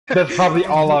That's probably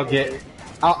all I'll get.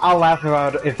 I'll laugh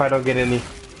about if I don't get any.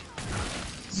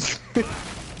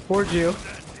 Poor Jew.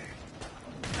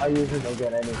 I usually don't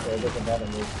get any, so it doesn't bother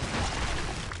me.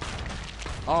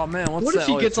 Oh man, what's What that? if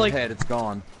he gets like head? It's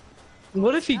gone.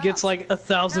 What if he gets like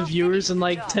 1,000 viewers in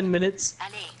like 10 minutes?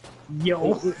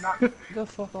 Yo. Go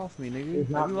fuck off me, nigga.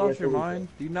 Have you lost your mind?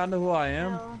 Do you not know who I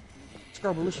am?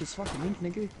 Scrubbalicious fucking ink,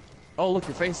 nigga. Oh look,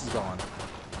 your face is gone.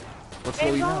 What's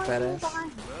wrong, you now, fat ass?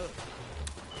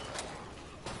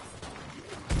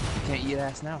 You can't eat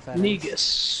ass now, fat ass.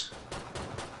 Negus.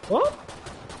 What?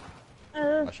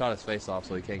 I shot his face off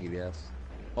so he can't eat ass.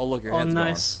 Oh look, your head's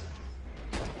nice.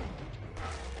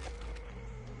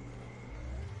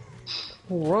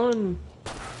 Run.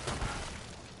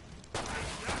 The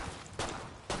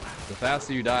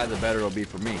faster you die, the better it'll be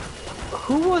for me.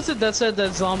 Who was it that said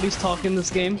that zombies talk in this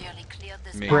game?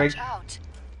 Me. Greg.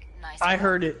 I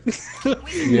heard it.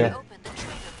 Yeah.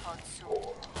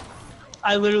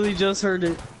 I literally just heard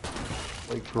it.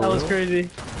 Like, for That was real? crazy.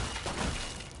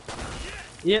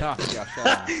 Yep. Ah, yeah, shut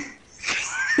up.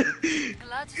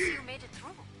 Glad to see you made it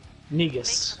through.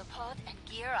 Negus. Make for the pod and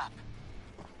gear up.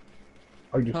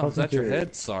 Are you Oh, is that your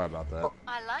head? Sorry about that.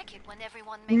 I like it when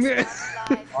everyone makes it out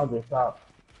alive. I'll just stop.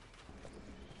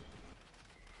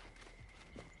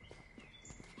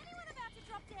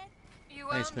 You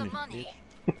Nice earned the finish, money.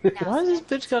 Why does this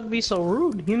bitch gotta be so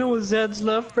rude? You know his dad's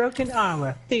left broken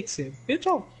arm. Fix it. Bitch,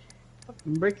 I'll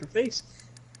fucking break your face.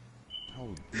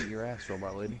 Oh, eat your ass,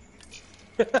 robot lady.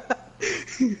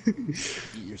 Eat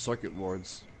your circuit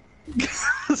boards. I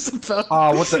was about,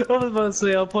 what the? I was about to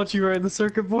say, I'll punch you right in the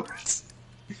circuit boards.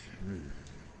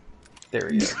 There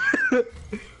we go.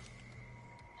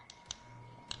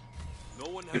 No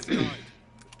one has died. Don't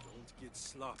get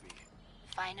sloppy.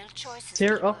 Final choices.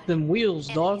 Tear up them wheels,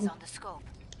 dog. Enemies on the scope.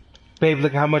 Babe,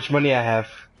 look how much money I have.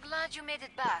 Glad you made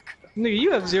it back. Nigga,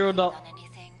 you have $0. Done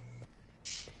anything.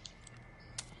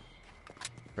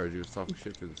 Heard you was talking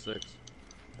shit through the six.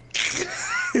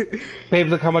 Babe,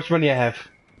 look how much money I have.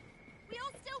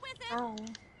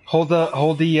 Hold the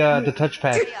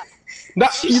touchpad. No,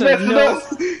 you said messed it no. up.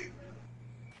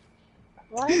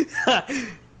 What?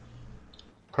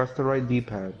 Press the right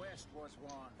D-pad.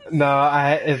 No,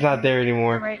 it's not there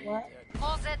anymore. Right, what?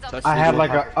 All Zeds on Touch the I had the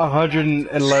like little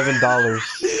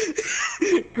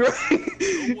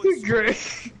 $111. Greg.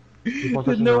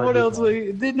 Did no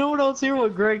one else hear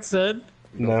what Greg said?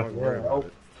 No.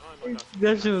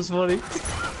 That shit was funny.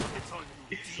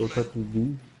 Go touch the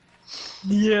D.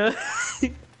 Yeah.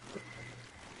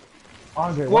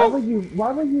 Andre, Whoa.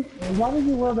 why would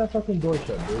you wear that fucking door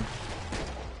shut, dude?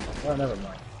 Oh, never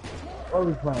mind. What are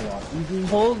we playing on? Easy?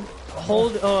 Hold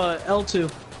L2.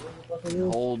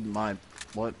 Hold my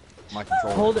my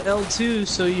controller. Hold L2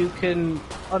 so you can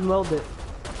unweld it.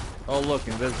 Oh look,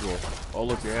 invisible. Oh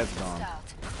look, your head's gone. out,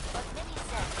 but many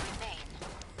Zeds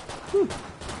remain.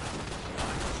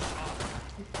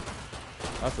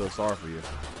 I feel sorry for you.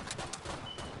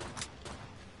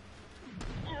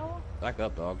 Back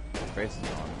up, dog. Your face is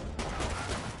gone.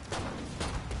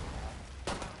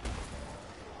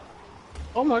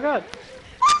 Oh my god.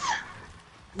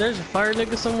 There's a fire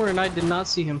nigga somewhere and I did not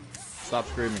see him. Stop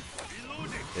screaming.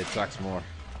 It tracks more.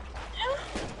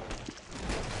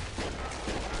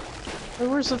 Hey,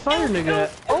 where's the fire nigga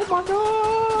at? Oh my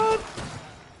god!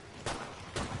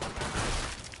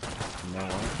 No, I'm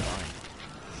fine.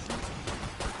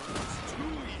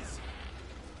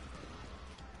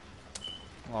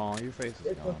 Aw, your face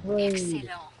is gone. Excellent.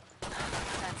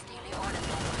 That's nearly all of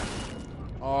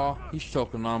them. Aw, he's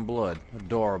choking on blood.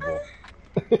 Adorable.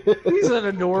 He's that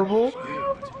adorable.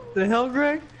 The hell,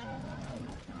 Greg?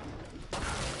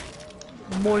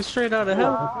 Boy, straight out of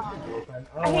hell.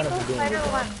 I don't want to be doing Spider this.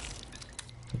 one.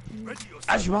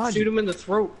 As you mind. Shoot him in the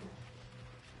throat.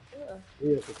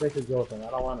 Yeah, protect your girlfriend. I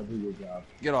don't want to do your job.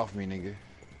 Get off me, nigga.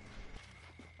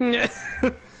 Yeah.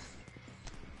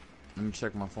 Let me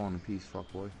check my phone in peace,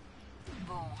 fuckboy.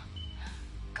 Boom.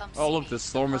 Come Oh see look, me. the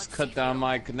storm has Pod cut down zero.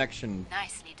 my connection.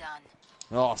 Nicely done.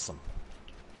 Awesome.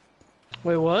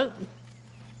 Wait, what?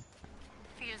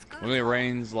 Feels good. When it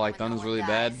rains, like When no thunder's one really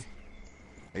dies. bad,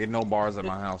 I get no bars at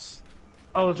my house.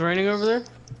 Oh, it's raining over there?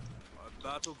 Our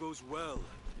battle goes well.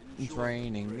 It's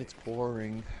raining, it's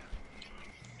pouring.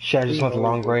 Shit, I just went the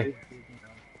long way. You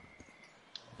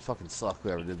fucking suck,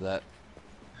 whoever did that.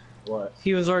 What?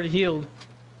 He was already healed.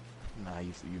 Nah,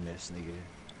 you miss, nigga.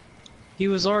 He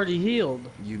was already healed.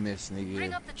 You miss, Bring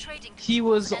nigga. up the trading He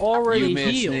was controls and already You miss,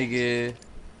 healed. nigga.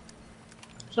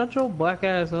 Shut your black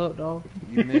ass up, dog.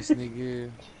 You miss,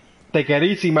 nigga. Take it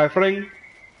easy, my friend.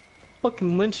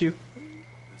 Fucking lynch you.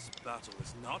 battle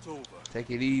is not over. Take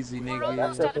it easy, We're nigga.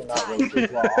 almost out of time.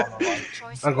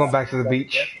 Choices. I'm going back to the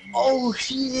beach. Oh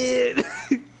shit!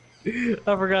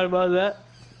 I forgot about that.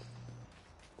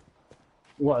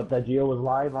 What, that Geo was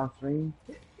live on stream?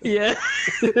 Yeah.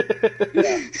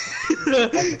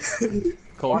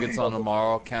 Cole gets on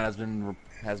tomorrow. Count has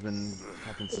been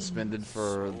fucking suspended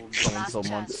for so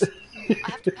months. I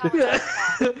have to power down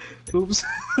the car. Oops.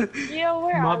 Yo,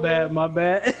 where My are bad, my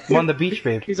bad. I'm on the beach,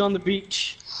 babe. He's on the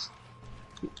beach.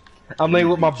 I'm laying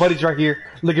with my buddies right here.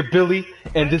 Look at Billy,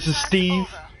 and this is Break Steve.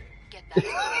 over. Get that.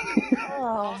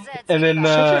 Oh. Zed's And then Shut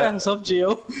your ass up,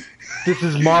 Gio. this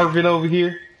is Marvin over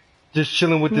here, just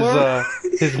chilling with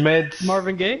his meds.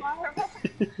 Marvin Gaye.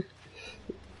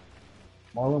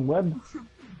 Marlon Webb?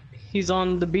 He's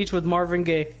on the beach with Marvin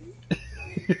Gaye.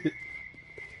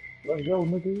 Let's go,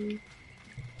 nigga.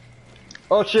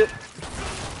 Oh shit!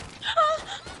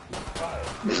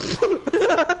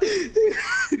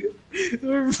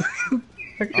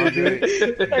 I can't do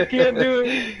it. I can't do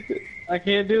it. I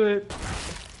can't do it.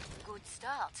 good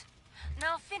start.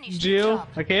 Now finish the Jill, job.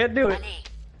 I can't do it. Allez.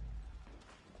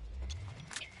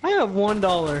 I have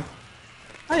 $1.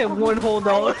 I have one whole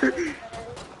dollar.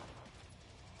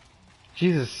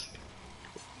 Jesus.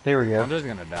 There we go. I'm just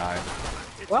gonna die.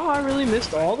 Wow, I really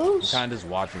missed all those? Kinda just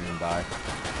watching him die.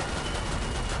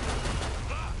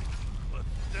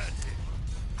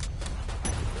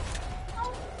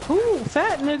 Ooh,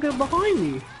 fat nigga behind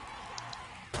me.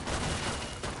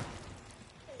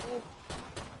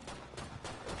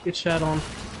 Get shot on.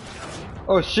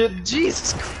 Oh shit!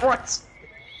 Jesus Christ.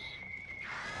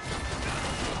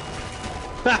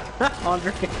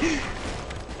 Andre.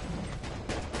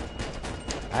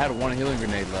 I had one healing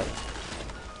grenade left.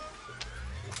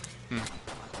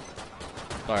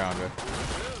 Sorry, Andre.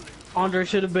 Andre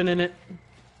should have been in it.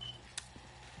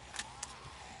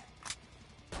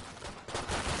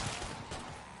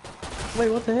 Wait,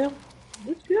 what the hell?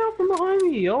 Let's get out from behind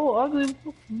me, yo, ugly.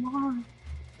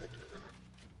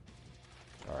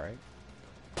 Alright.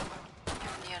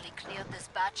 Nearly cleared this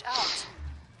batch out.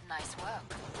 Nice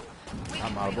work. We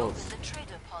I'm can out of reload bullets. the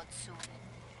trader pod soon.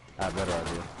 I have a better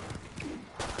idea.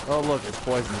 Oh look, it's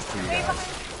poisonous to you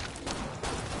guys.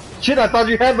 Shit! I thought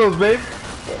you had those, babe.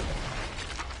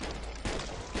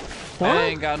 I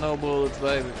ain't got no bullets,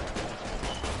 baby.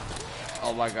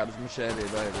 Oh my god, it's machete,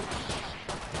 baby.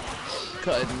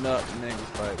 Cutting up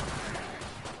niggas, baby.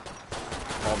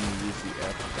 Call me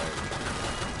UCF,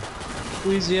 baby.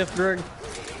 Squeeze the F drag.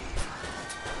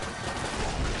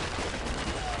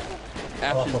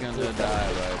 Ashley's gonna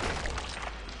die, baby.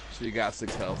 She got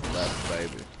 6 health left,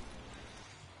 baby.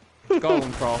 Skull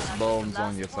and crossbones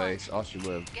on your face. Oh, she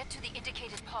lived. Get to the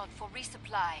indicated pod for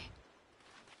resupply.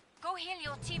 Go heal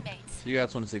your teammates. You got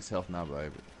 26 health now,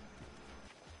 baby.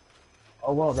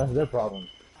 Oh well, that's their problem.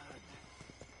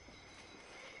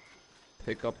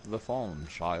 Pick up the phone,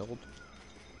 child.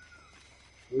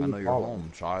 Who I you know you're calling?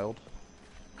 home, child.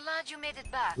 Glad you made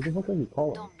it back. Who the fuck are you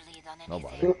calling? Don't bleed on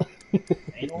Nobody.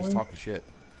 anything. Just talking shit.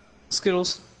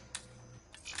 Skittles.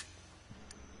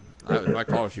 If I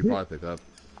call her, she'd probably pick up.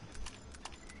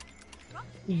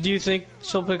 Do you think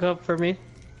she'll pick up for me?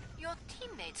 Your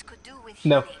teammates could do with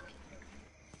No. healing.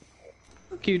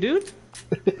 Fuck you, dude.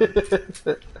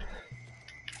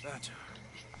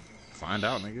 Find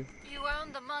out, nigga. You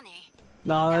earned the money.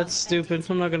 Nah, that's stupid.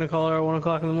 I'm not gonna call her at 1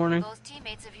 o'clock in the morning. Those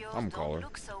teammates of yours I'm don't call her.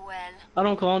 look so well. I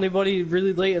don't call anybody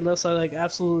really late unless I like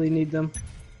absolutely need them.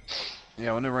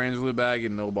 Yeah, when it rains really bad, I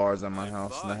get no bars at my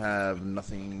house, and I have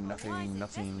nothing, not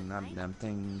a damn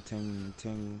thing,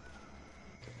 ting.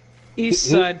 East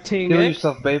side ting, Heal eh?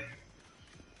 yourself, babe.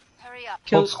 Hurry up.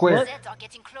 Kill- Hold square. Zeds are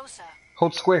getting closer.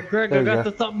 Hold square. Greg, There I we got go.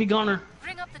 the thought be goner.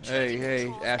 Bring up the Hey, trading hey,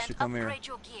 tools Ashley, and come here. upgrade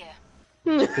your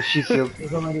gear. She's healed.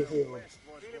 There's already healed.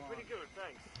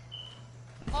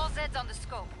 All Zeds on the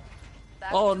scope.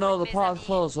 Back Oh to no, it, the mes pod's amis.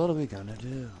 closed. What are we gonna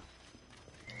do?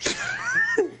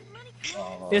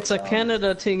 It's a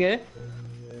Canada ting, eh?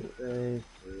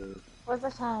 What's the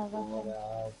time?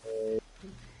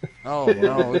 Oh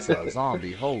no, it's a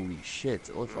zombie. Holy shit.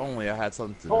 If only I had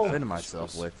something to defend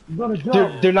myself with. I'm gonna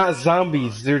jump. They're not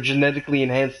zombies. They're genetically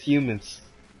enhanced humans.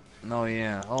 No,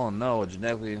 yeah. Oh no, a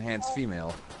genetically enhanced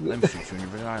female. Let me shoot you in your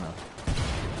vagina.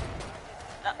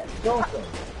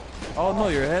 Oh no,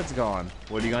 your head's gone.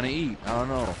 What are you gonna eat? I don't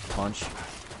know. Punch.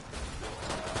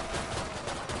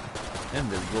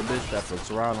 Invisible bitch that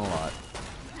flips around a lot.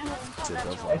 Sit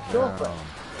the fuck down.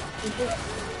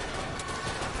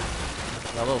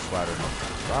 That little spider.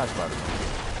 Bye, spider.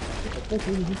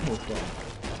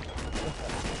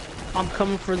 I'm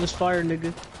coming for this fire,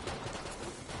 nigga.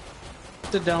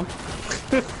 Sit down.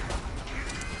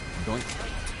 Doink.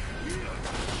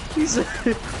 He's So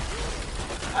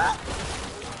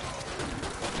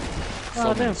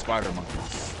oh, many damn. spider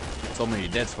monkeys. So many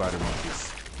dead spider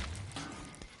monkeys.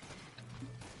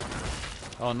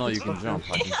 Oh no, you can jump.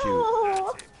 I can shoot.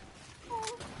 Oh.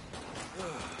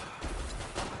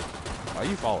 Why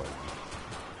you fall it?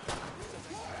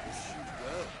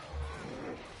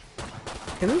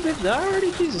 Can this bitch die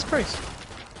already? Jesus Christ.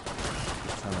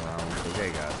 Turn around.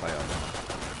 Okay, guys, how y'all doing?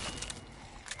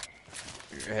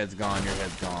 Your head's gone. Your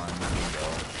head's gone. You can go.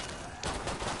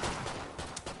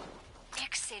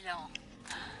 Excellent.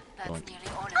 That's Don't. nearly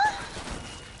all of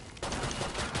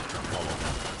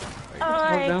Oh,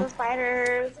 I hate the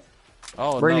spiders.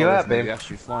 Oh, Where no, you at, this nigga babe?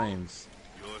 actually flames.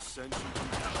 Your ascension.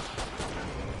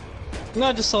 No,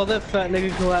 I just saw that fat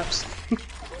nigga collapse. Your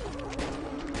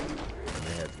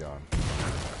head's gone.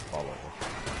 Fall over.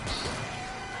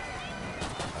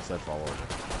 I said fall over.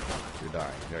 You're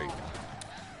dying. There you go.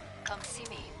 Come see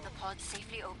me. The pod's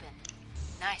safely open.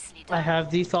 Nicely done. I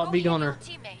have the thought Go be heal goner. your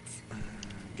teammates.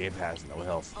 Gabe has no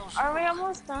health. Are we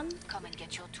almost done? Come and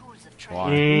get your tools of trade. Why?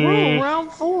 We're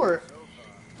round 4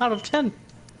 out of 10.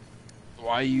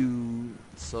 Why are you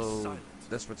so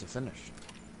desperate to finish?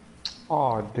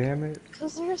 Oh, damn it.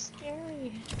 Because they're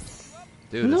scary.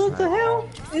 Dude, No, it's what the not- hell?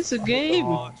 It's a game.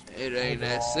 It ain't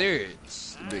that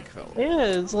serious, big fella. Yeah,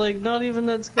 it's like not even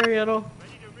that scary at all.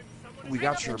 We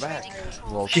got your back.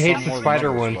 Well, She hates some the more than spider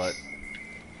others, ones. but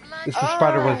It's the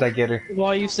spider ones that get her.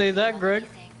 Why you say that, Greg?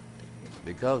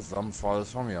 because I'm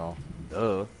farthest from y'all.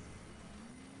 Duh.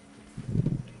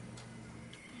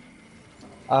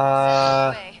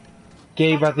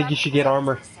 Gabe, I think you should get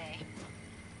armor.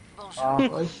 I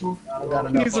got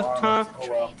enough He's a for armor. huh? Oh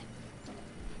well.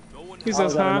 He I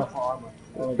says, got huh? enough for armor.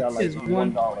 I only got like Is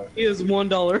one. $1. He has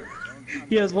 $1.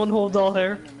 He has one whole doll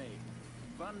hair.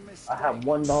 I have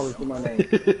 $1 to my name.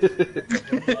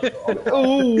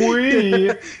 Oh,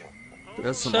 wee.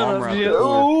 There's some Shut armor up, out Gio. there.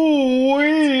 Oh,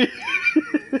 wee.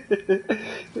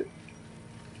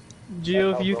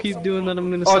 Gio, if you keep doing that, I'm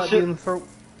gonna Oh, slap shit. you in the throat.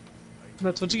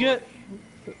 That's what you get.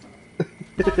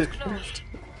 Closed.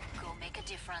 Go make a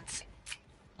difference.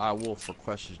 iWOLF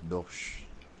requested Dosh.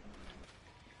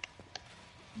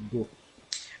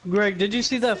 Greg, did you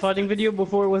see that fighting video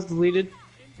before it was deleted?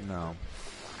 No.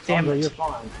 Damn Andre, it. you're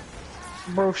fine.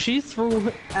 Bro, she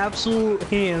threw absolute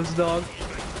hands, dog.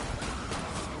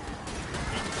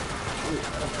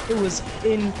 It was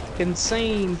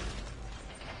insane.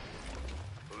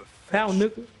 Down,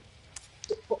 nickel.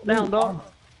 Down, dog.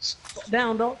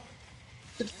 Down, dog.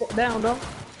 Down, dog.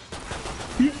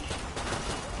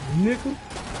 Nickel.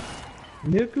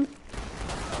 Nickel.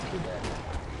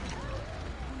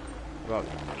 Well, Start.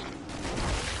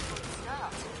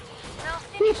 Now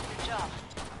finish the job.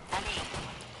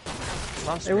 Allez.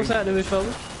 last Hey, what's week- happening,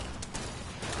 fella?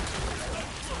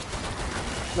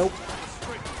 Nope.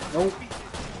 Nope.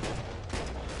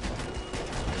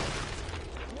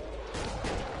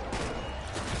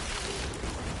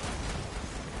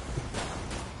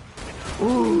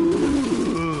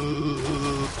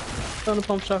 Found a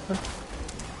pump shotgun.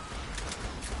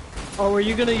 Oh, were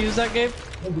you gonna use that, Gabe?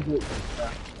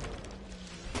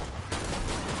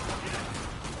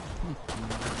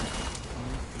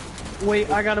 Wait,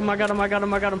 I got him, I got him, I got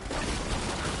him, I got him.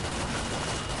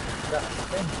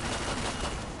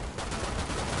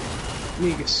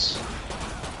 Negus.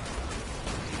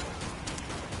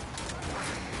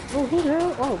 Oh, who the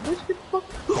hell? Oh, bitch, get the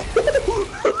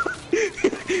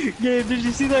fuck. Gabe, did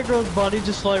you see that girl's body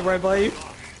just fly right by you?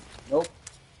 Nope.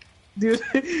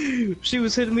 Dude, she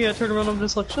was hitting me, I turned around, I'm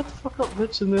just like, shut the fuck up,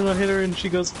 bitch, and then I hit her and she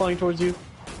goes flying towards you.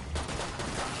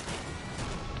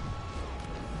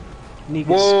 Negus.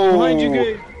 Whoa. Behind you,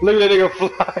 Gabe. Look at that nigga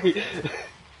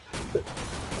fly.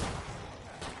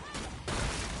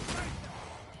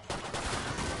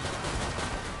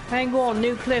 Hang on,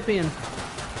 new clip in.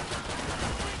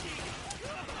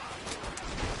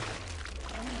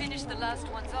 Finish the last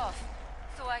ones off,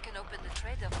 so I can open the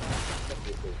trader.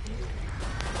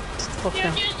 Fuck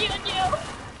down.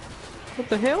 What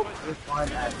the hell? You're fine,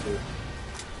 actually.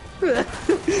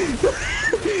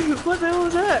 What the hell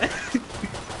was that?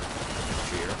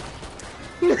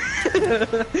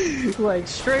 Like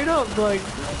straight up, like.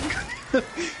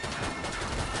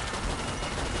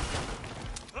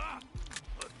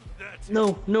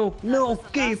 No, no, no,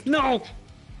 Gabe, no!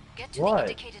 Get to What?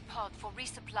 the indicated pod for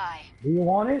resupply. Do you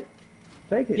want it?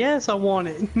 Take it. Yes, I want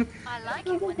it. I like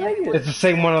it when Take it. everyone It's the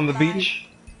same one on the beach.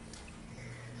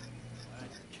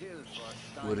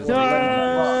 What is it?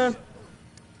 Uh,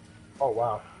 Oh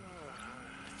wow.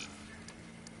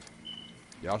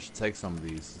 Y'all should take some of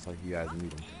these. It's like you guys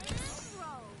need them.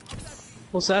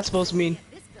 what's that supposed to mean?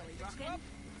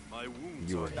 My My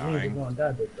wounds You were are dying.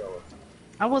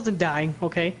 I wasn't dying,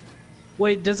 okay?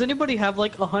 Wait, does anybody have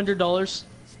like $100?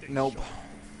 Nope.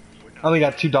 I only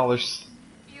got $2.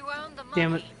 You earned the money.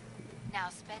 Damn it. Now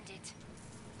spend it.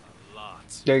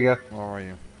 lots. There you Where are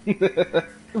you? go.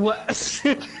 What?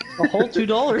 A whole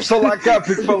 $2? That's all I got,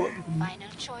 big fella. Final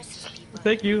choices, people.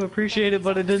 Thank you, appreciate it,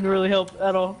 but it didn't really help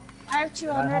at all. I have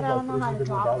 200. I don't know how to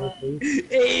drop it.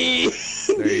 Hey!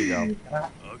 There you go.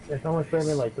 If someone spend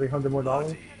me like $300 more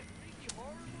dollars,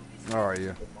 Where are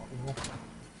you?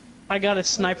 I got a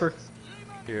sniper.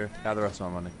 Here, have the rest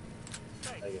of my money.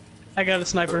 I got a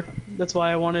sniper. That's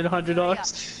why I wanted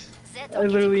 $100. I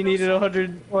literally needed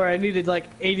 100, or I needed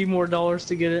like $80 more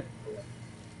to get it.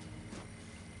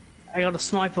 I got a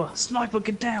sniper. Sniper,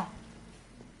 get down!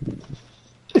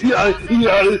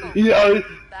 Yeah.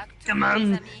 Come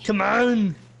on! Come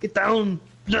on! Get down!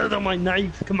 Blood on my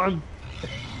knife! Come on!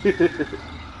 Who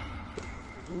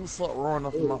thought roaring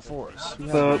up in my forest?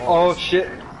 Oh shit.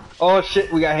 Oh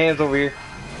shit, we got hands over here.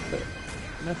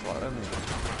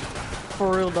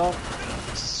 For real, dog.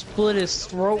 Split his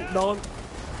throat, dog.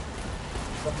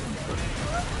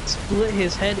 Split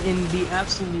his head in the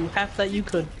absolute half that you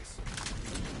could.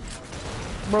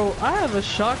 Bro, I have a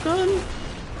shotgun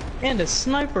and a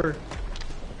sniper.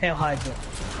 Hail Hydra.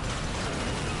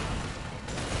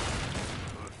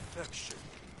 Perfection.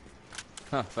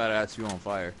 Huh, fat ass, you on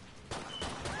fire.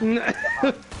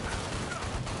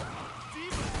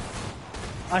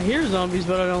 I hear zombies,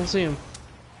 but I don't see them.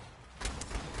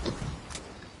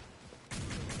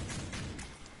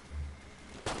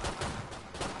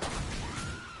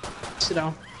 Sit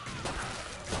down.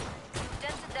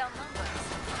 Dented down numbers.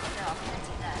 There are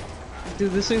plenty left.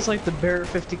 Dude, this thing's like the Barrett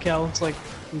 50 cal. It's like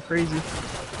crazy.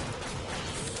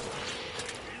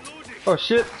 Oh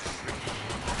shit.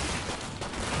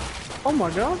 Oh my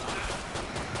god.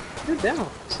 Sit down.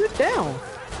 Sit down.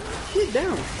 Sit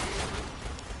down.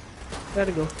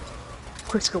 Gotta go.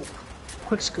 Quick scope.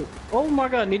 Quick scope. Oh my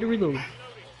god, need to reload.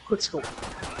 Quick scope.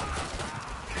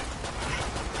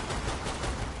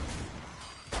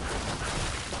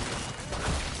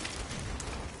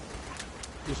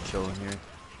 Just chilling here.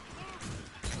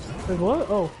 Wait, what?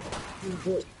 Oh.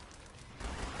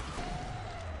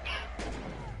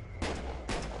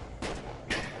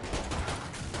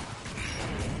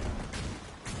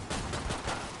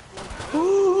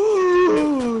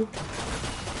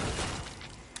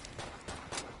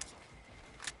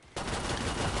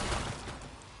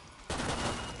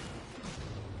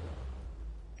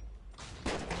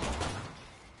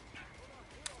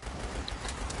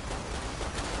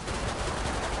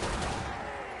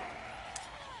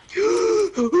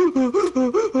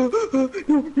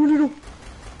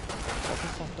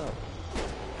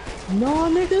 No,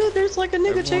 nigga, there's like a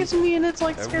nigga chasing me and it's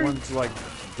like scary. Everyone's like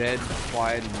dead,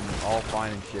 quiet, and all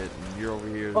fine and shit, and you're over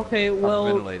here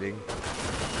ventilating.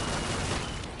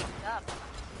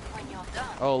 When you're done,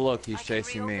 Oh look, he's I can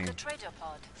chasing me. reopen the trader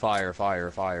pod. Fire,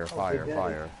 fire, fire, fire,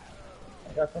 fire.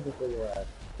 I got something for your ass.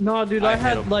 No, dude, I I hit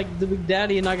had him. like the Big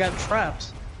Daddy and I got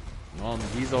trapped. Well,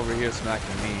 he's over here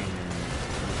smacking me, and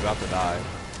he's about to die.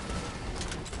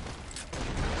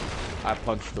 I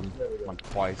punched him like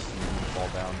twice, and he fall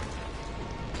down.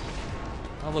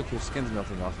 Oh look, your skin's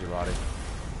melting off your body.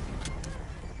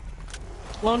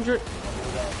 Laundry.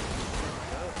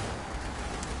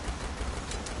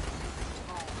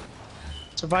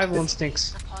 Survival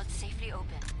instincts. The pod safely open.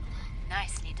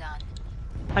 Nicely done.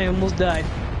 I almost died.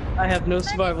 I have no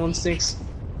survival instincts.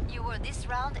 You were this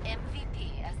round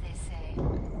MVP, as they say.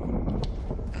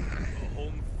 A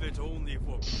home fit only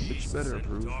for peace better, and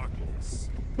Bruce. darkness.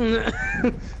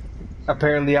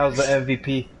 Apparently I was the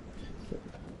MVP.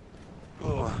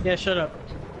 Yeah, shut up.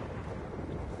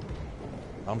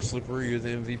 I'm Slippery, you're the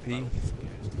MVP. Bring up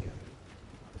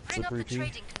Slippery the P.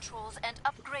 trading controls and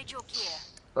upgrade your gear.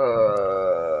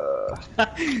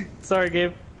 Sorry,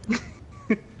 Gabe.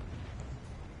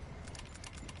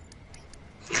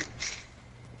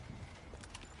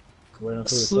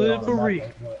 Slippery.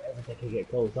 Everything can get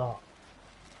closed off.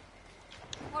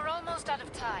 We're almost out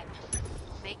of time.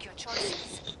 Make your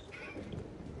choices.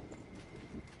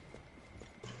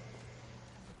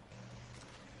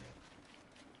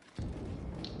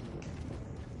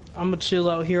 I'm gonna chill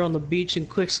out here on the beach and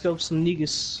quick scope some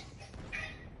niggas.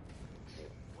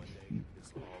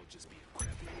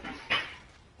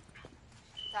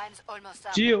 Time's almost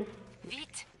up. Gio,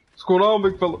 Vite. What's going on,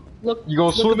 big fella? look. You gonna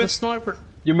look swim at the it? sniper.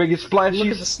 You making splashies? Look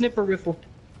at the snipper riffle.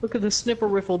 Look at the snipper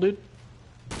riffle, dude.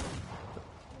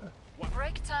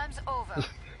 Break time's over.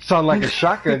 Sound like a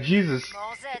shotgun, Jesus.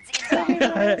 More Zeds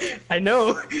inbound. I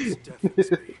know.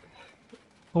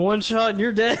 One shot and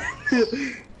you're dead.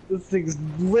 This thing's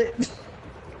lit.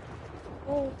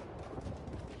 I'll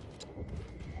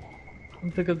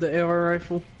pick up the AR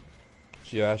rifle.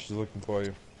 Yeah, she's looking for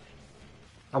you.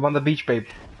 I'm on the beach, babe.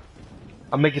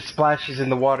 I'm making splashes in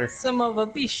the water. Some of a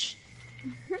bish.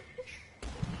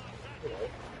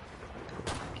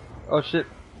 Oh shit.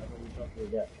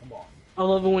 I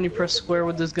love it when you press square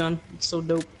with this gun. It's so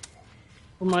dope.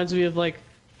 Reminds me of like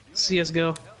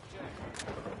CS:GO.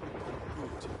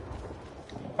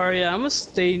 Alright, yeah, I'm gonna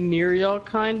stay near y'all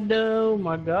kinda. Oh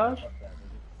my gosh.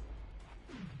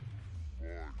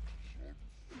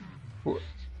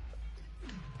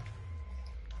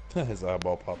 His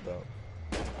eyeball popped out.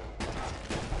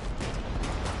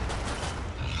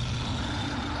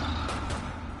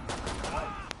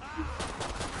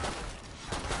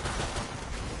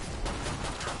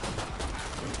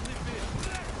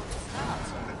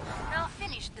 Now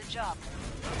finish the job.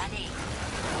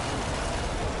 Allez.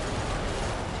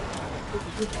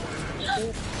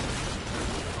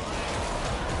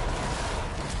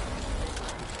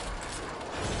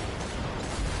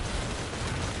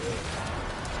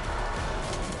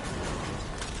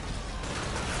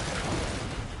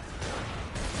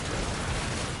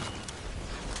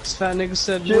 This fat nigga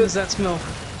said, what does that smell? I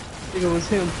think it was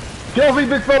him. Kill me,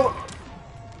 big fella!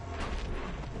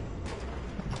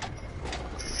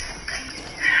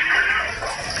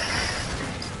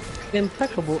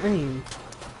 Impeccable aim.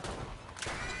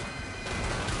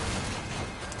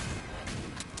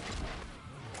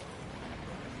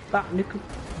 Fat nigga.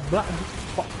 Black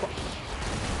nigga.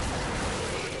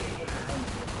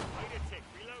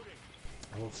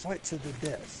 I will fight to the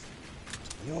death.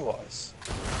 Yours.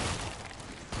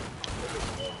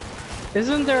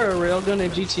 Isn't there a railgun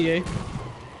in GTA?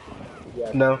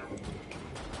 Yeah. No.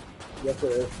 Yes,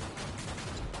 there is.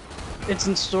 It's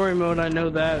in story mode, I know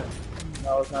that.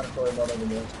 No, it's not a story mode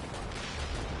anymore.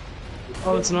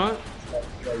 Oh, it's not?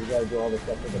 Yeah, you gotta do all the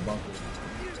stuff in the bunker.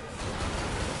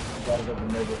 You gotta go to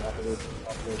the major operation.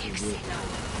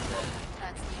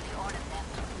 That's nearly all of them.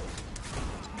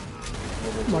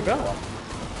 Oh my god.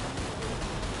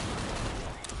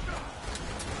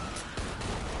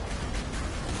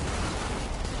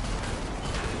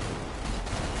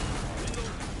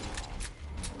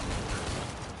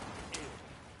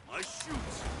 I shoot.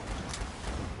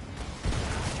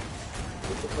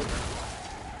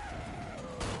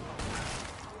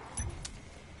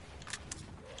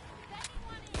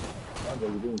 You're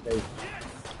being paid.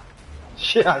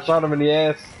 Shit, I shot him in the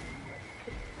ass.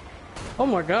 Oh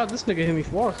my god, this nigga hit me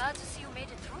far. Glad to see you made it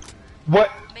through. What?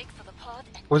 Make for the pod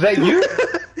and Was that you?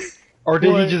 Or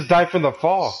did What? he just die from the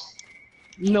fall?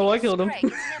 No, I killed him. break.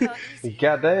 It's never easy,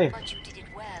 God dang. but you did it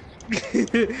well.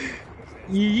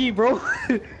 Yee yee, bro.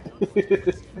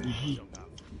 Yee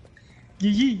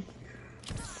yee.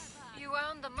 You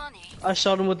earned the money. I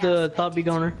shot him with the thought be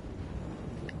goner.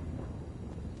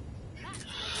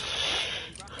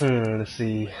 Let's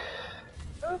see.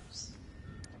 Oops.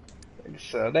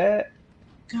 So that.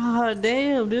 God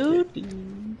damn,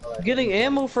 dude. Getting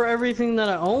ammo for everything that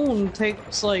I own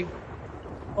takes like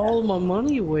all of my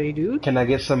money away, dude. Can I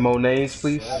get some Monets,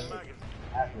 please?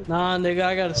 Nah, nigga,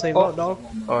 I gotta save Oh. up, dog.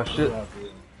 Oh shit.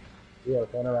 Yeah,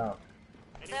 turn around.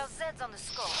 There's Zeds on the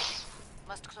scope.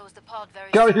 Must close the pod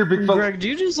very Get out of soon. here, big fella. Greg, do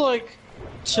you just like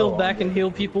chill back and heal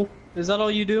people? Is that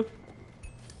all you do?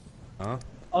 Huh?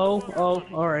 Oh,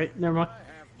 alright, never mind.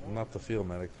 I'm not the field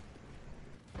medic.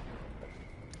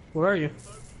 Where are you?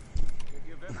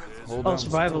 Hold Oh, down the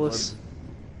survivalist.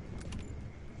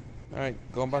 Alright,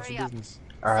 go about Hurry your up. business.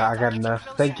 Alright, I got enough.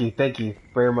 Thank you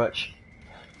very much.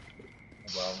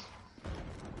 No problem.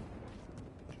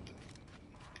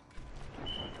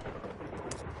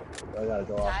 I gotta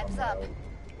go off Time's on up. my own.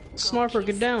 Sniper,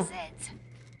 get down. Zeds.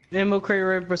 Ammo crate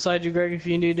right beside you, Greg, if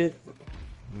you need it.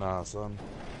 Nah, son.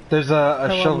 There's a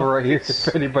Hello, shovel Mark. right here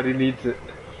if anybody needs it.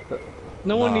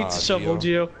 No one Nah, needs a shovel,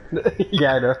 Gio.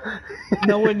 Yeah, I know.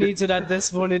 No one needs it at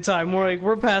this point in time.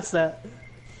 We're past that.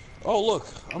 Oh, look.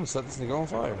 I'm gonna set this nigga on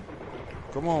fire.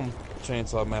 Come on,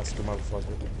 Chainsaw Massacre, motherfucker.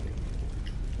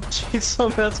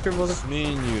 Chainsaw Massacre, mother. It's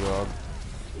me and you, dog.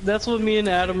 That's what me and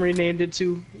Adam renamed it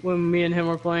to when me and him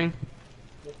were playing.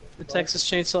 The Texas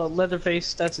Chainsaw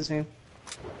Leatherface, that's his name.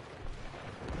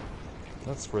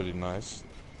 That's pretty nice.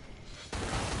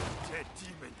 Dead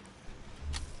demon.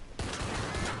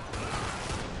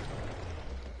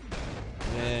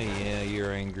 Yeah,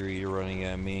 you're angry, you're running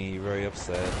at me, you're very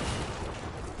upset.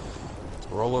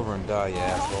 Roll over and die, you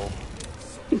asshole.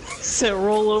 Said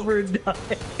roll over and die. I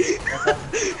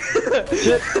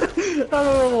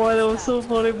don't know why that was so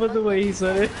funny, but the way he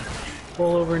said it.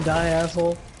 Roll over and die,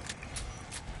 asshole.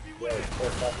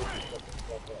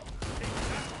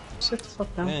 Sit the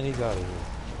fuck down. Man, he's out of here.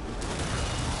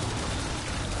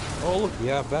 Oh, look, we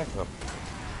have backup.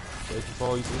 Thank you for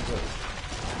all you think of.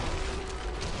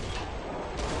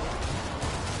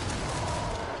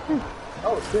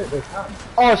 Oh shit, they're coming.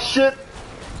 Oh shit!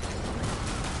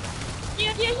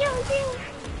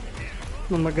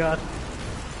 Oh my god.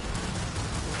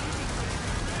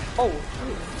 Oh.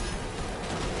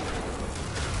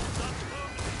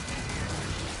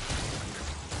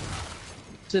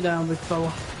 Sit down, big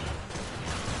fella.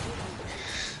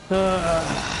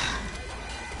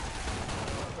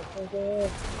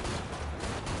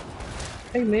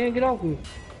 Hey man, get off me.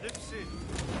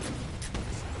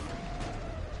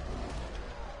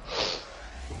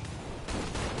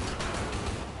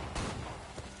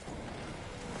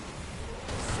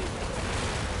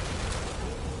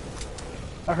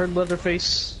 I heard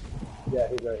Leatherface. Yeah,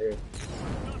 he's right here.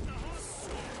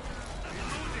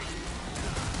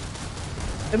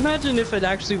 Imagine if it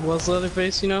actually was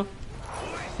Leatherface, you know?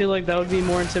 I feel like that would be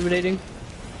more intimidating.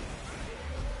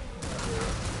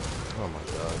 Oh my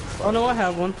god. Oh no, I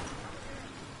have one.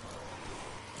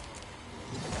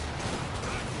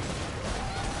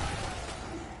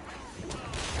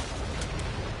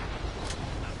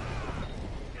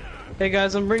 Hey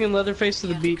guys, I'm bringing Leatherface to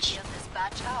the beach.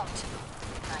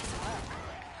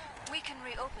 We can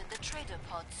reopen the trader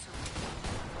pod soon.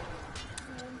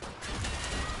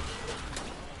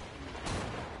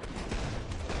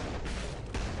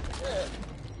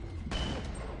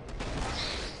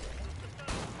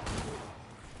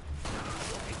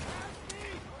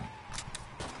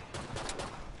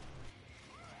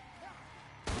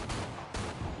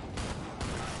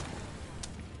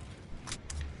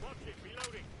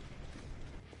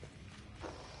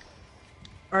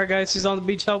 Alright guys, he's on the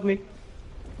beach, help me.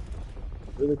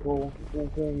 Really cool. You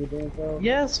doing your damn self?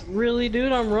 Yes, really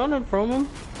dude, I'm running from him.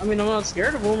 I mean, I'm not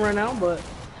scared of him right now, but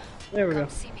there we go. Come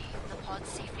see me. The pod's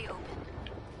safely open.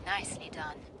 Nicely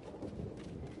done.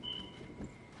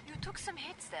 You took some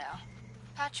hits there.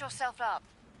 Patch yourself up.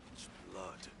 It's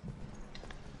blood.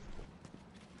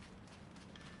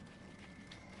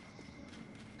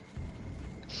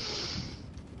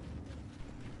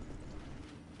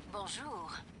 Bonjour.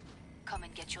 Come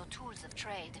and get your tools of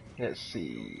trade. Let's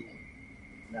see.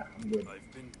 Nah, I'm good.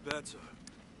 I've been better.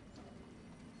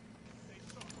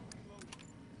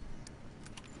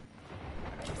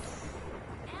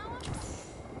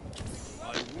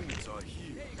 My wounds are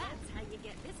healed. That's how you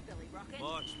get this Billy Rocket.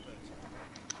 Much better.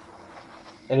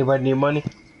 Anybody need money?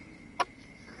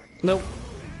 Nope.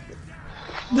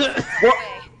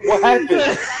 What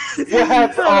happened? What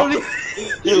happened? Oh,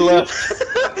 he left.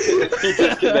 He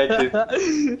disconnected. Dang,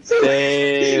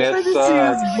 that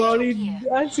sucks.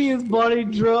 I see his body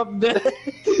drop dead.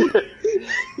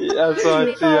 Yeah, I saw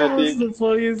it too, I That was think. the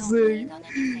funniest thing.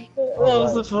 That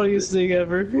was the funniest thing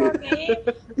ever.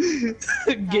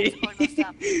 Gabe.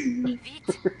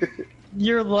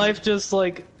 Your life just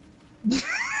like...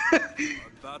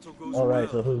 Alright,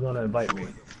 so who's gonna invite me?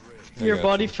 Your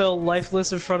body fell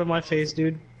lifeless in front of my face,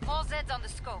 dude. All Zeds on the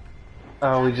scope.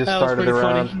 Oh, we just That was started pretty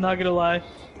around. funny, not gonna lie.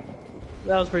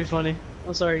 That was pretty funny.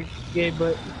 I'm sorry, Gabe,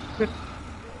 but...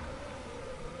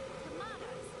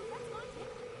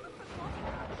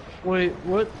 Wait,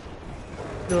 what?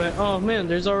 Do I... Oh man,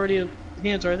 there's already a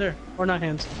hands right there. Or not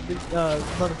hands,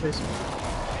 Leatherface.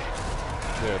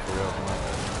 Yeah, I forgot about that.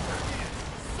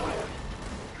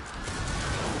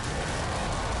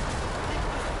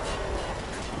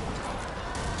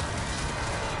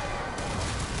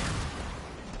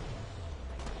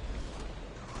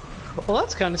 Well,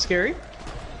 that's kind of scary.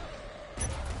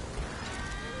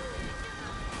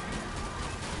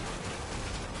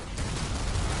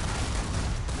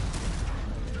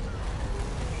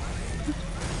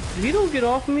 If you don't get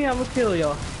off of me, I'm gonna kill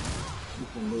y'all.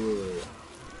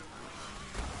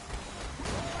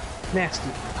 Nasty.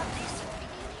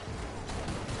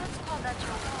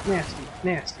 Nasty.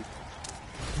 Nasty.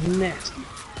 Nasty.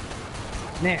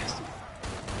 Nasty.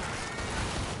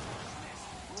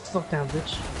 Fuck down,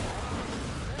 bitch.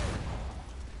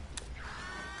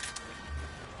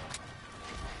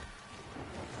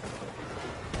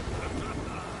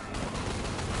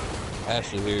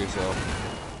 Ashley, hear yourself.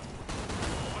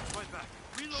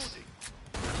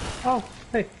 Oh,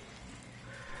 hey.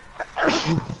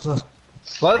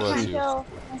 Bless you. Kill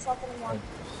myself anymore.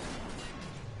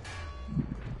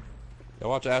 Yeah,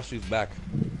 watch Ashley's back.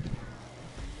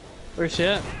 Where's she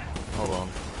at? Hold on.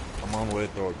 I'm on the way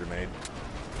to throw a grenade.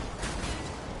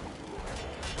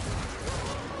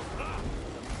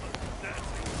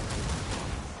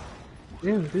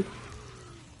 Damn, dude.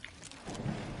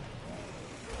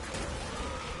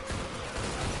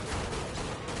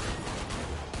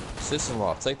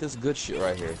 Sister-in-law, take this good shit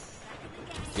right here.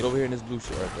 Get over here in this blue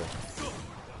shit right there.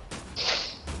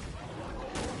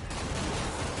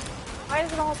 Why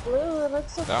is it all blue? It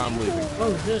looks so Now I'm leaving.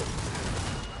 Oh shit.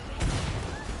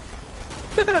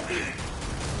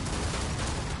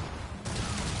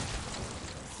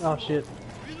 Oh shit.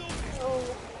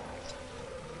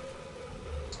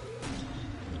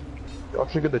 Y'all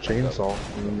should get the chainsaw.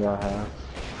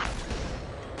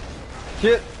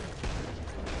 Shit!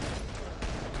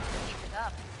 Keep it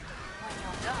up. When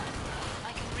you're done,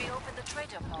 I can reopen the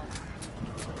trader pod.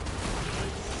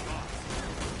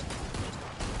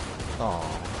 Aww.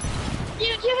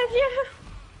 Yeah.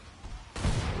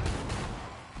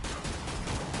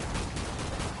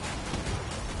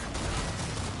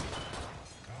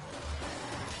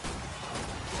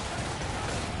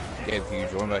 Gabe, can you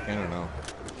join back in or no?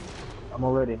 I'm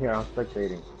already here. I'm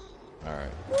spectating. Alright.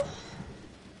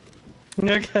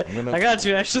 Okay, I got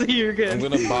you. Actually, you're good. I'm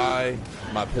gonna buy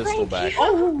my pistol back.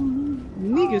 Oh,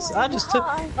 Negus, I just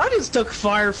took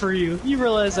fire for you. You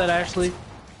realize that, Ashley?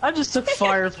 I just took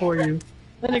fire for you.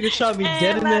 That nigga shot me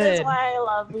dead in the That head. is why I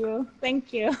love you.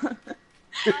 Thank you. I'm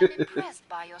impressed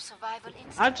by your survival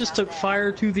instinct. I just took out there.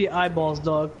 fire to the eyeballs,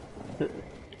 dog. Can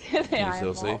you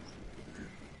still see?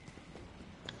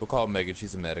 We'll call Megan,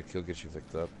 she's a medic, he'll get you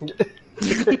picked up.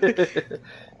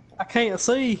 I can't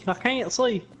see. I can't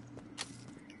see.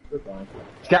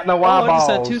 It's got no Oh, I eyeballs.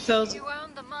 just had 2,000. You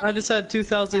earned the money. I just had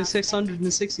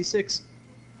 2,666.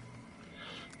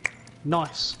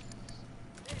 Nice.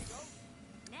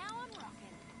 Now I'm rocking.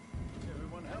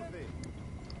 Everyone healthy.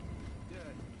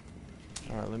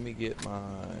 Alright, let me get my...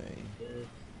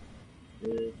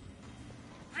 Bring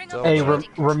up Hey, the trading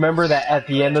remember that at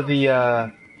the end of the,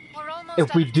 We're almost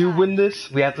if we out of do time. win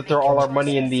this, we have to throw all our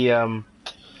money in the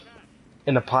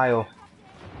pile.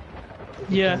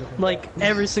 Yeah, like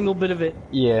every single bit of it.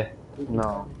 Yeah.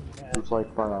 No. It's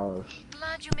like $5.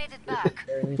 Glad you made it back.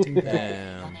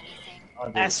 Damn. On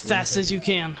anything. As fast as you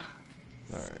can.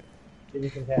 Alright. Give me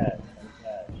some cash.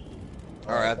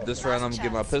 Alright, after this round I'm gonna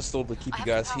get my pistol to keep you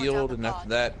guys healed, and after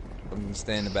that, I'm gonna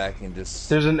stand in the back and just...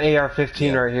 There's an AR-15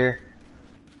 Yeah. right here.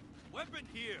 Weapon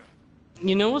here.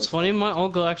 You know what's funny? My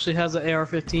uncle actually has an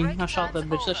AR-15. I shot that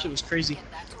bitch. That shit was crazy. Get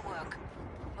back to work.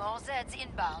 More Zeds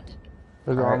inbound.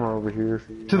 There's armor over here.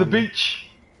 To the beach!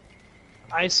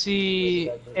 I see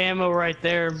ammo right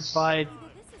there by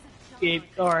Gabe.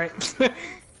 Alright. Oh,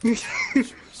 this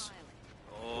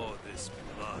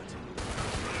blood.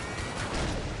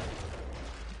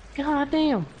 God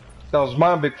damn. That was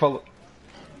mine, big fella.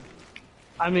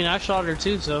 I mean, I shot her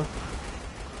too, so.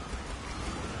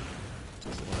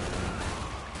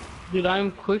 Dude, I'm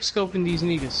quick scoping these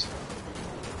niggas.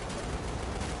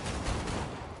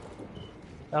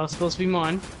 That was supposed to be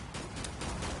mine.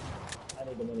 I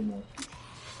need the money more.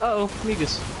 Uh oh,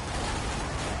 niggas.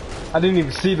 I didn't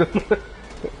even see them.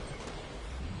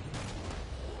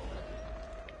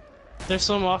 There's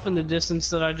some off in the distance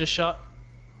that I just shot.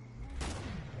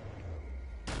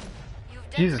 You've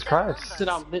Jesus dented down Christ. numbers, Sit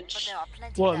down, but bitch. there are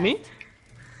plenty What, left. me?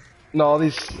 No, all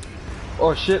these...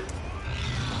 Oh, shit.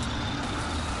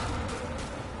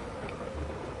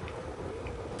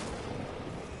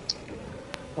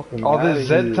 All this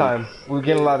Z time. We're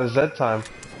getting a lot of Z time.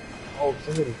 Oh,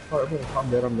 somebody's I'm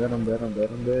dead, I'm dead, I'm dead, I'm dead,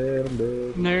 I'm dead, I'm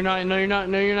dead. No, you're not. No, you're not.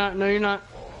 No, you're not. No, you're not.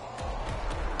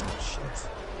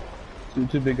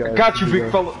 Two big guys. Got you, two big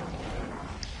guys. fella.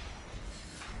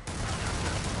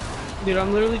 Dude,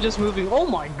 I'm literally just moving. Oh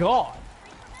my god.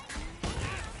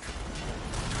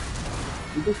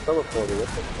 You just teleported, what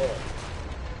the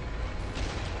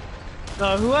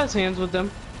fuck? Who has hands with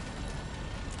them?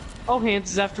 Oh,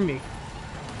 hands is after me.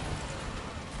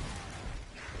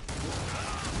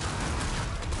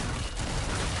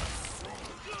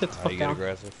 Get the How fuck you get down.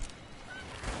 aggressive?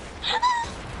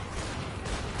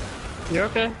 You're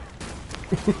okay.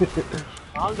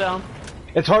 Calm down.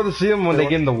 It's hard to see them when they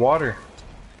get in the water.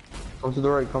 Come to the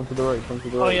right, come to the right, come to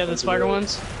the right. Oh yeah, come the to spider right.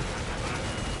 ones.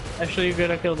 Actually, you're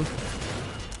good. I killed him.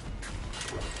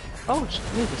 Oh,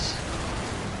 Jesus.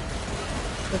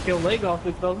 Took your leg off,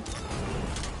 big fella.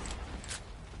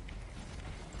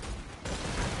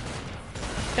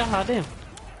 God damn.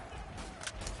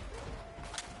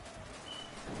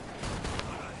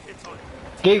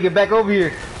 Gabe, get back over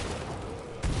here.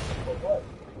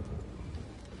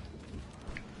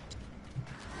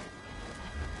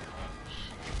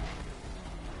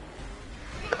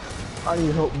 I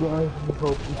need help, guys. I need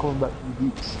help. I'm coming back to the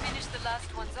beach. Finish the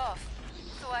last ones off,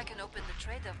 so I can open the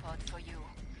trader pod for you.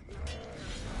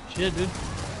 Shit, dude.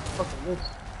 Fucking this.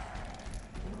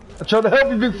 I'm trying to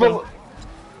help you, big fella.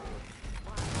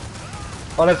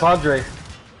 Oh, that's Andre.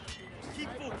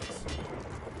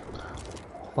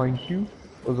 Thank you.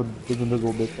 There's a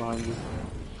miserable bitch behind you.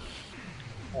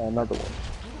 Oh, another one.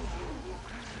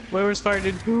 Where was fire,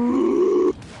 dude?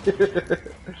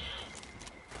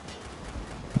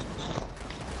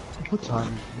 What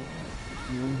time?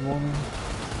 You morning?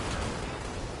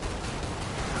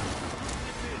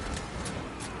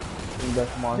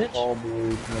 That's my Bitch. call,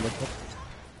 boys.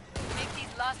 Make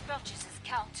these last purchases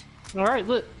count. Alright,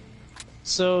 lit.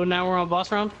 So now we're on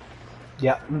boss round?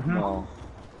 Yeah. No.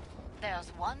 There's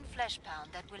one flesh pound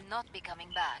that will not be coming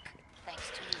back, thanks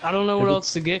to you. I don't know what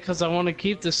else to get because I want to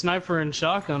keep the sniper and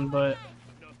shotgun, but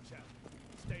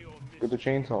Get the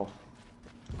chainsaw.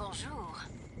 Bonjour.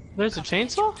 there's a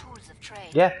chainsaw? Tools of trade.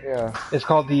 Yeah. Yeah. It's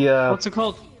called the What's it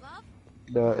called?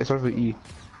 it starts with E.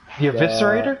 The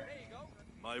Eviscerator?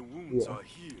 My wounds are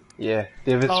healed. Yeah,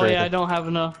 the Eviscerator. Oh yeah, I don't have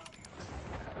enough.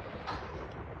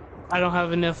 I don't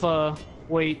have enough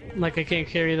weight, like I can't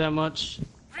carry that much.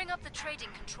 Bring up the trading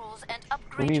controls and Who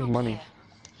upgrade needs your money? gear.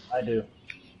 I do.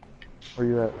 Where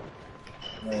you at?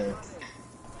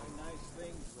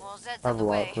 More Zeds I on have a the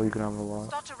lot, way. so you can have a lot.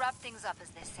 Start to wrap things up, as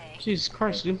they say. Jesus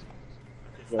Christ, dude.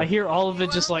 I hear all of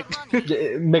it just like...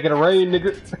 Make it rain,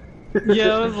 nigga.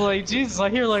 Yeah, I was like, Jesus, I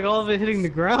hear like all of it hitting the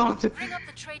ground. Bring up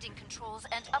the trading controls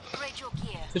and upgrade your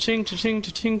gear. Cha-ching, cha-ching,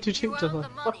 cha-ching, cha-ching, You to earned the the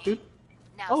fuck, money. dude.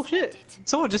 Now Oh spend shit, it.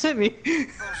 someone just hit me. Bonjour.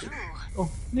 Oh, Come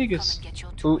niggas. and get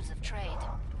your tools of trade.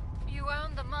 You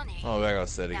earned the money. Oh, I gotta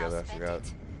stay Now together. I spend forgot.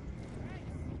 it.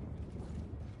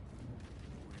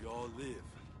 We all live.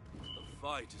 The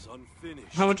fight is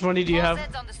unfinished. How much money do you More have?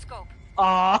 Zeds on the scope.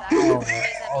 Aw. Back to the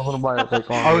mes I was gonna amis. buy a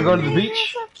take on. Are we going to the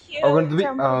beach? So cute. Are we going to the beach?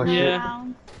 jumping Oh shit. Yeah.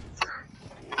 around.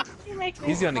 You make me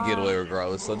He's gonna get smile. away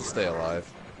regardless, so just stay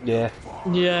alive. Yeah.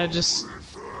 Yeah, just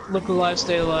look alive,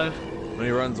 stay alive. When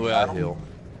he runs away, I heal.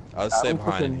 I'll just stay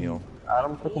behind and heal.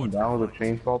 Adam took him down with a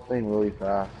chainsaw thing really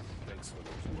fast.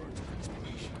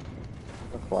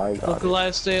 That's why I got Look it.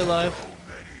 alive, stay alive.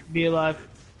 Be alive.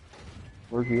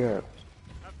 Where's he at?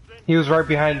 He was right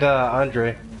behind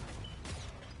Andre.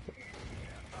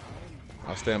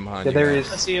 I'll stand behind Yeah, you. there he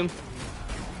guys. I is. see him.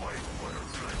 Oh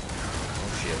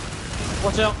shit.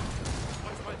 Watch out.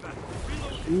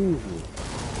 Jesus.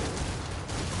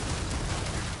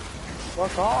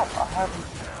 Fuck off! I haven't.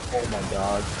 Oh my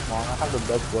god! Come on, I have the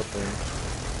best weapon,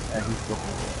 and he's still.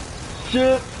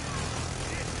 Shit!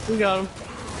 We got him.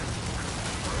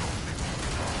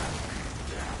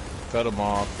 Cut him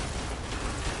off.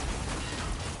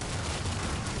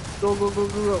 Go, go, go,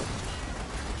 go, go.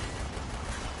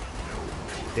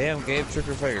 Damn, Gabe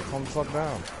Tricker Faker, calm the fuck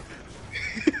down.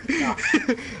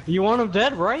 You want him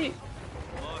dead, right?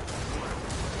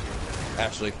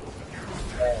 Ashley,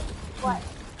 What?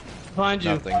 Behind you.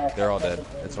 nothing. They're all dead.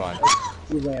 It's fine.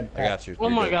 You ran I got you. Oh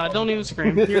You're my good. god, don't even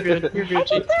scream. You're good. You're I Gucci.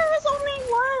 thought there was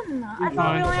only one. I thought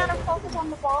fine. we only had to focus on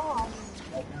the boss.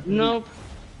 Nope.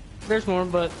 There's more,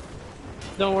 but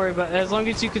don't worry about it. As long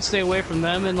as you can stay away from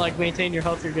them and like maintain your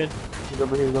health, you're good. He's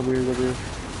over here, he's over here, he's over here.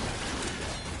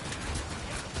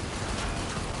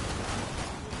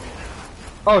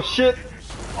 Oh shit!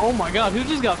 Oh my god, who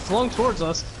just got flung towards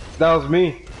us? That was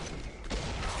me.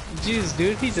 Jesus,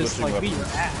 dude, he just Switching like beat your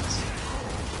weapons. ass.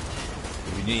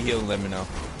 If you need healing, let me know.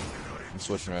 I'm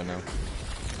switching right now.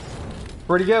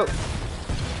 Where'd he go?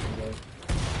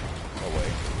 Oh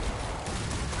wait.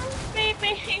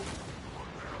 Baby.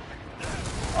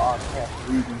 Oh, I can't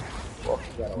breathe. Fuck,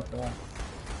 you got it.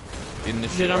 Get in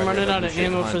this Dude, shit I'm right running here. out That of blue shit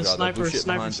ammo behind for the y'all. That sniper, blue shit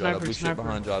sniper, behind y'all. That blue shit sniper.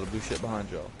 behind y'all. The blue shit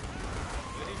behind y'all.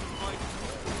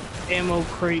 Ammo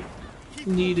crate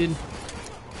needed.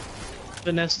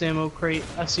 Finesse ammo crate.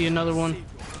 I see another one.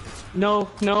 No,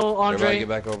 no, Everybody Andre. get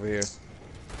back over here.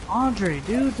 Andre,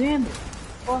 dude, damn it.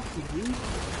 Fuck you, dude.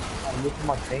 I'm looking at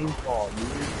my chainsaw,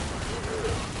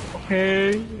 dude.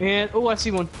 Okay, and oh, I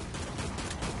see one.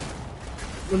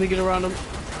 Let me get around him.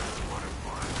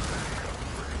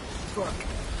 Fuck.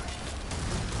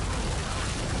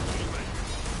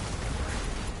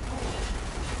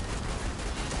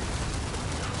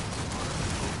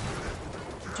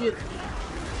 Shit.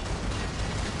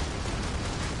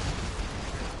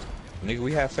 Nigga,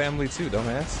 we have family too,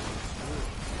 dumbass.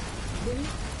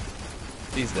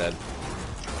 He's dead.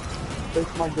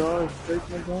 Take my gun, take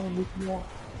my gun, lift me up.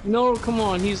 No, come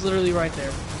on, he's literally right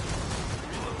there.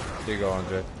 Here you go,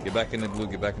 Andre. Get back in the blue.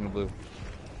 Get back in the blue.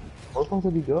 Where the fuck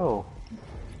did he go?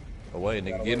 Away,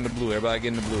 nigga. Get in the blue. Everybody get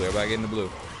in the blue. Everybody get in the blue.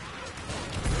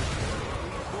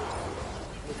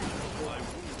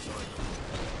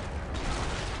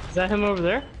 Is that him over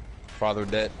there? Father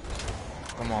dead.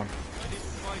 Come on.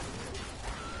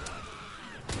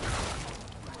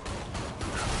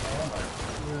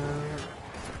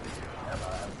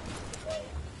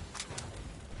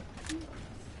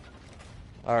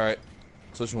 Alright.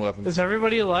 Switching weapons. Is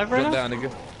everybody alive right Jump now? down,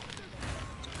 nigga.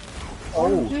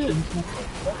 Oh, shit.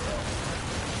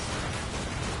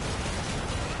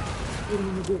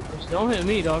 Don't hit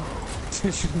me, dog.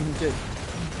 Shit.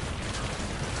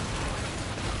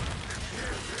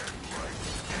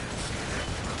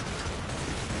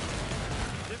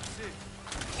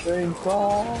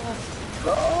 Chainsaw.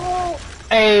 Go.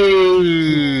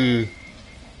 Hey!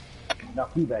 Now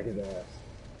feedback his ass.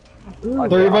 Throw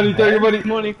Throw your money, throw your money.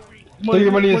 Money. Throw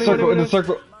your money in a circle, in a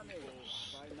circle.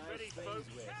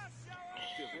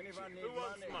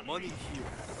 Money here.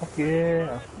 Fuck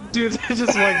yeah. Dude, there's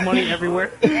just like money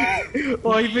everywhere.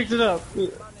 Oh, he picked it up.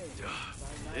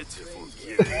 Let's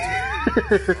forget.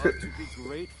 Hard to be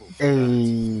grateful.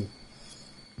 Hey.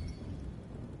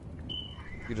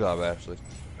 Good job, Ashley.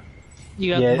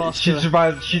 You got the Yeah, boss she killer.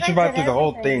 survived. She survived through the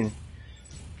whole everything. thing.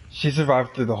 She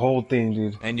survived through the whole thing,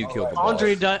 dude. And you killed the boss.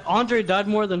 Andre died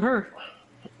more than her.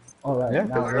 Alright, Yeah,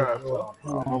 now because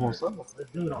I'm almost up.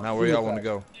 Now where y'all want to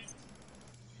go?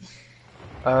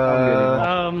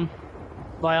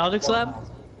 Biotics lab?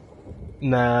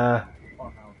 Nah.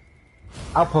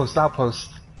 Outpost.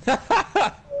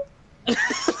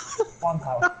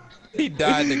 He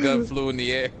died, the gun flew in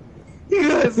the air. You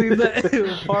guys see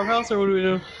that? Farmhouse or what are we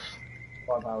doing?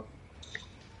 Farmhouse.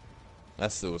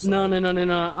 That's suicide. No. I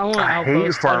want I hate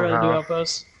outpost. I'd rather do farmhouse.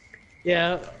 outpost.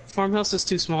 Yeah, farmhouse is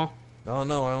too small. Oh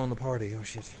no, I own the party. Oh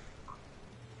shit.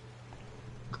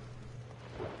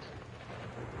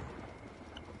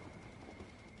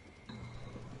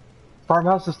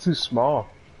 Farmhouse is too small.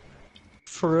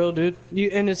 For real, dude.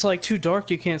 And it's like too dark.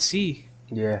 You can't see.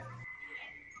 Yeah.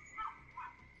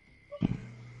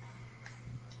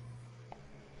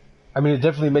 I mean, it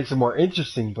definitely makes it more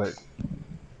interesting, but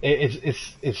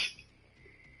it's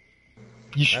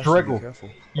you Ashley, struggle. be careful.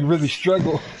 You really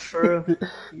struggle. For real.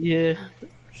 Yeah.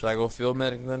 Should I go field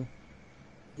medic then?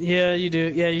 Yeah, you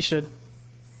do. Yeah, you should.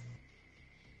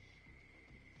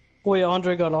 Wait,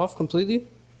 Andre got off completely?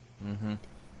 Mm-hmm.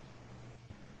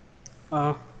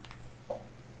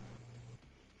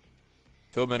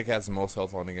 Field medic has the most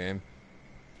health on the game.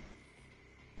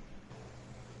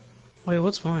 Wait,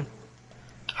 what's mine?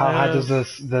 How high does the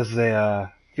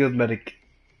field medic?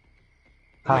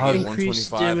 How I high? get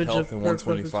Increased 125 damage health of and perk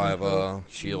weapon 125 control.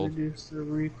 shield. Reduce the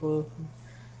recoil.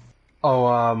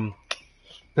 Oh,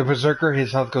 the berserker,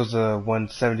 his health goes to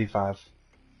 175.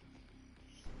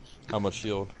 How much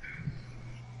shield?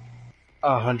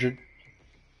 100.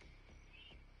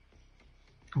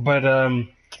 But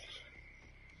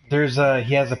there's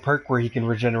he has a perk where he can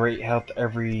regenerate health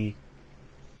every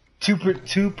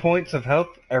 2 points of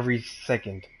health every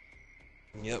second.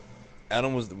 Yep.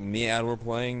 Me and Adam were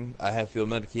playing. I had field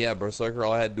medic. He had berserker.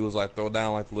 All I had to do was like throw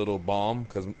down like a little bomb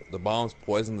because the bombs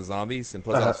poison the zombies, and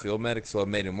plus I was field medic, so it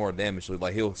made him more damage. So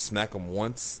like he'll smack them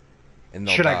once, and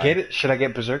they'll Should die. I get it? Should I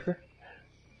get berserker?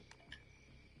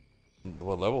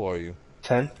 What level are you?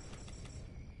 10.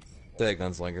 That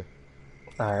gunslinger.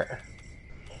 Alright.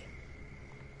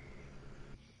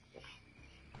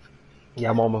 Yeah,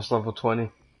 I'm almost level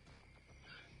 20.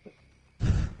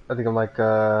 I think I'm like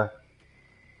 2/3.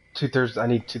 I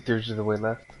need 2/3 of the way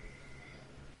left.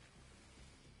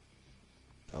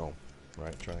 Oh,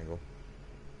 right, triangle.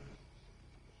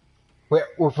 Wait,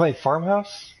 we're playing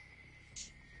farmhouse?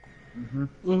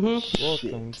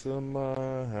 Welcome to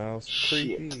my house,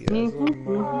 creepy as a Can we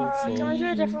motherfucker. do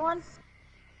a different one?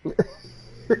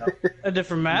 A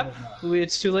different map?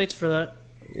 It's too late for that.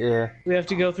 Yeah. We have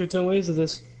to go through 10 ways of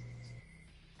this.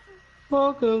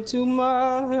 Welcome to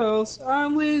my house.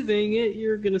 I'm leaving it.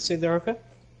 You're gonna stay there, okay?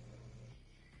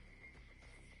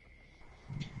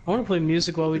 I want to play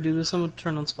music while we do this. I'm gonna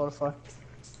turn on Spotify.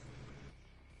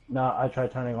 No, I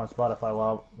tried turning on Spotify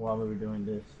while we were doing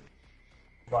this.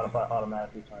 Spotify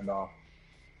automatically turned off.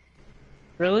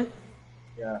 Really?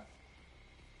 Yeah.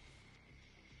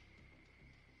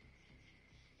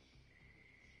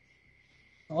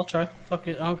 I'll try. Fuck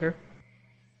it. I don't care.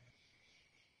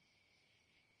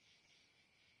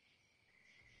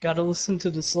 Gotta listen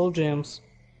to the slow jams.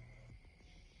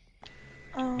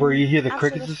 Where you hear the After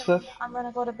crickets and this stuff? one, I'm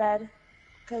gonna go to bed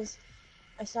because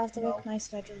I still have to make my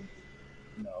schedule.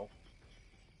 No.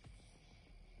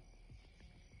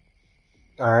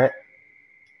 Alright.